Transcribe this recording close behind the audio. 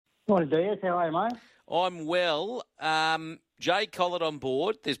Morning, DS. How are you, mate? I'm well. Jay Collett on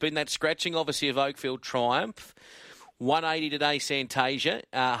board. There's been that scratching, obviously, of Oakfield Triumph. 180 today, Santasia,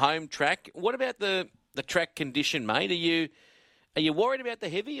 home track. What about the track condition, mate? Are you worried about the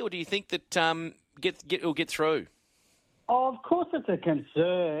heavy, or do you think that it'll get through? Oh, of course, it's a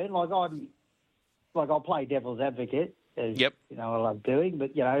concern. I'll play devil's advocate, as Yep. I love doing.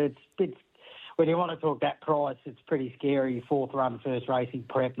 But it's when you want to talk that price, it's pretty scary. Fourth run, first racing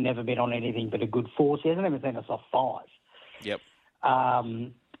prep, never been on anything but a good 4. She hasn't even seen us off 5. Yep.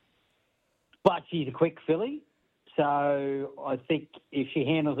 But she's a quick filly. So I think if she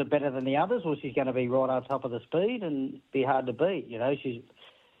handles it better than the others, well, she's going to be right on top of the speed and be hard to beat. She's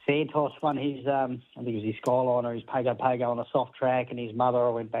Santos won his, I think it was his Skyliner, his Pago on a soft track, and his mother, I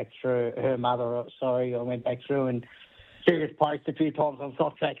went back through, and she was placed a few times on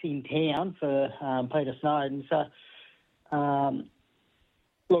soft tracks in town for Peter Snowden. So,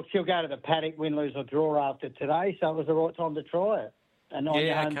 look, she'll go to the paddock, win, lose or draw after today, so it was the right time to try it. And on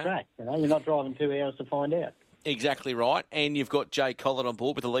your home track, you're not driving 2 hours to find out. Exactly right. And you've got Jay Collett on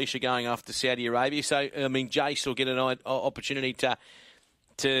board with Alicia going off to Saudi Arabia. So, Jay still get an opportunity to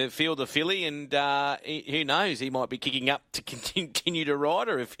field the filly, and who knows, he might be kicking up to continue to ride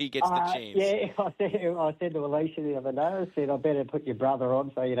her if he gets the chance. Yeah, I said to Alicia the other day, I said, I better put your brother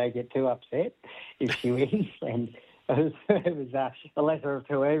on so you don't get too upset if she wins. And it was the lesser of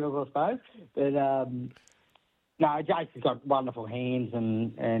two evils, I suppose. But, no, Jason's got wonderful hands,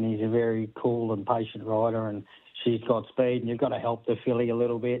 and he's a very cool and patient rider, and she's got speed, and you've got to help the filly a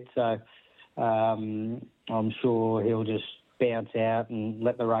little bit. So I'm sure he'll just bounce out and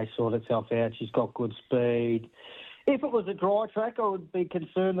let the race sort itself out. She's got good speed. If it was a dry track, I would be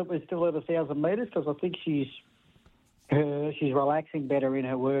concerned that we're still at 1,000 metres, because I think she's relaxing better in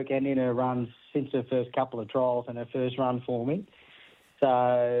her work and in her runs since her first couple of trials and her first run for me. So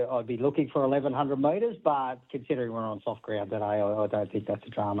I'd be looking for 1,100 metres, but considering we're on soft ground today, I don't think that's a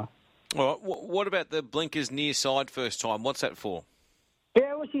drama. All right. What about the blinkers near side first time? What's that for?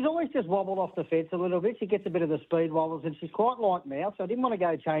 Yeah, well, she's always just wobbled off the fence a little bit. She gets a bit of the speed wobbles, and she's quite light now, so I didn't want to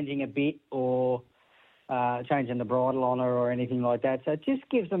go changing a bit or changing the bridle on her or anything like that. So it just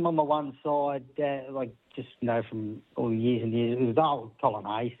gives them on the one side, from all the years and years. It was the old Colin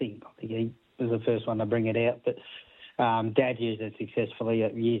Hayes thing. I think he was the first one to bring it out, but Dad used it successfully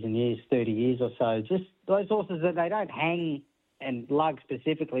at years and years, 30 years or so. Just those horses that they don't hang and lug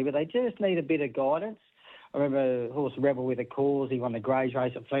specifically, but they just need a bit of guidance. I remember a horse Rebel with a Cause. He won the Greys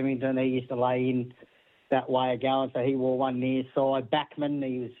race at Flemington. He used to lay in that way of going, so he wore one near side. Backman,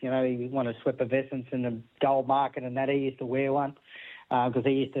 he won a Sweep of Essence in the gold market, and that he used to wear one because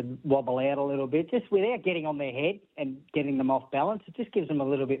he used to wobble out a little bit, just without getting on their head and getting them off balance. It just gives them a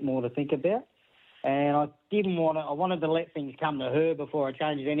little bit more to think about. And I wanted to let things come to her before I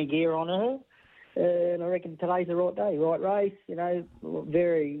changed any gear on her. And I reckon today's the right day, right race.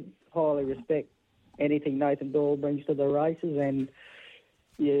 Very highly respect anything Nathan Doyle brings to the races, and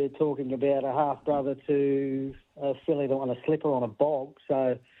you're talking about a half-brother to a filly that won a slipper on a bog.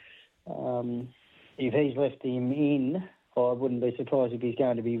 So if he's left him in, I wouldn't be surprised if he's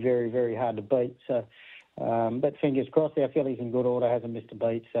going to be very, very hard to beat. So, but fingers crossed, our filly's in good order, hasn't missed a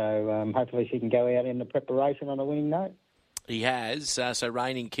beat. So hopefully she can go out in the preparation on a winning note. He has. So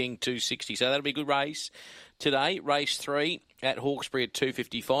Reigning King 260. So that'll be a good race today. Race 3 at Hawkesbury at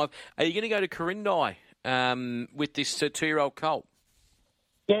 255. Are you going to go to Corindi with this 2-year-old colt?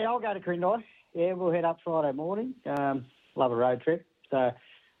 Yeah, I'll go to Corindi. Yeah, we'll head up Friday morning. Love a road trip. So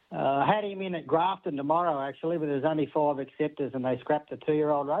I had him in at Grafton tomorrow, actually, but there's only 5 acceptors and they scrapped the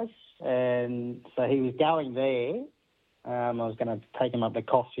 2-year-old race. And so he was going there. I was going to take him up to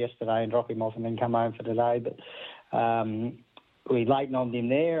Coffs yesterday and drop him off and then come home for today. But we late nommed him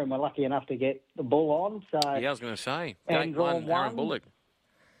there, and we're lucky enough to get the bull on. So yeah, I was going to say. And one, Aaron Bullock.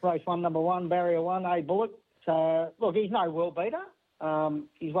 Race 1, number 1, Barrier 1, A Bullock. So, look, he's no world beater.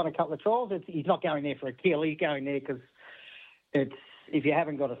 He's won a couple of trials. He's not going there for a kill. He's going there because if you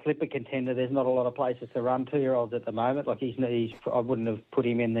haven't got a slipper contender, there's not a lot of places to run 2-year-olds at the moment. Like I wouldn't have put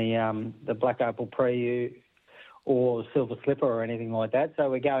him in the Black Opal Preview or Silver Slipper or anything like that. So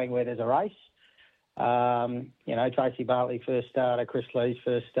we're going where there's a race. Tracy Bartley first starter, Chris Lee's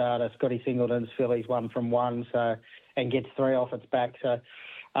first starter, Scotty Singleton's filly's 1 from 1, and gets 3 off its back. So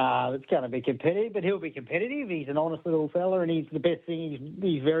it's going to be competitive, but he'll be competitive. He's an honest little fella, and he's the best thing.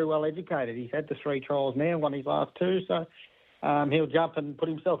 He's very well educated. He's had the 3 trials now, won his last 2, so he'll jump and put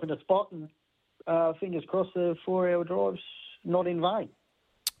himself in a spot, and fingers crossed the 4-hour drive's not in vain.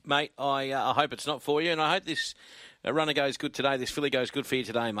 Mate, I hope it's not for you, and I hope this runner goes good today. This filly goes good for you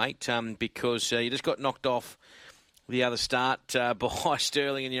today, mate, because you just got knocked off the other start by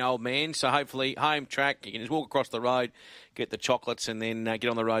Sterling and the old man. So hopefully home track, you can just walk across the road, get the chocolates, and then get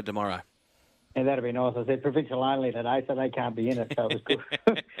on the road tomorrow. And that'd be nice. I said provincial only today, so they can't be in it, so it was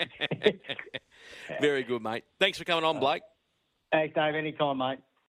good. Very good, mate. Thanks for coming on, Blake. Thanks, Dave. Anytime, mate.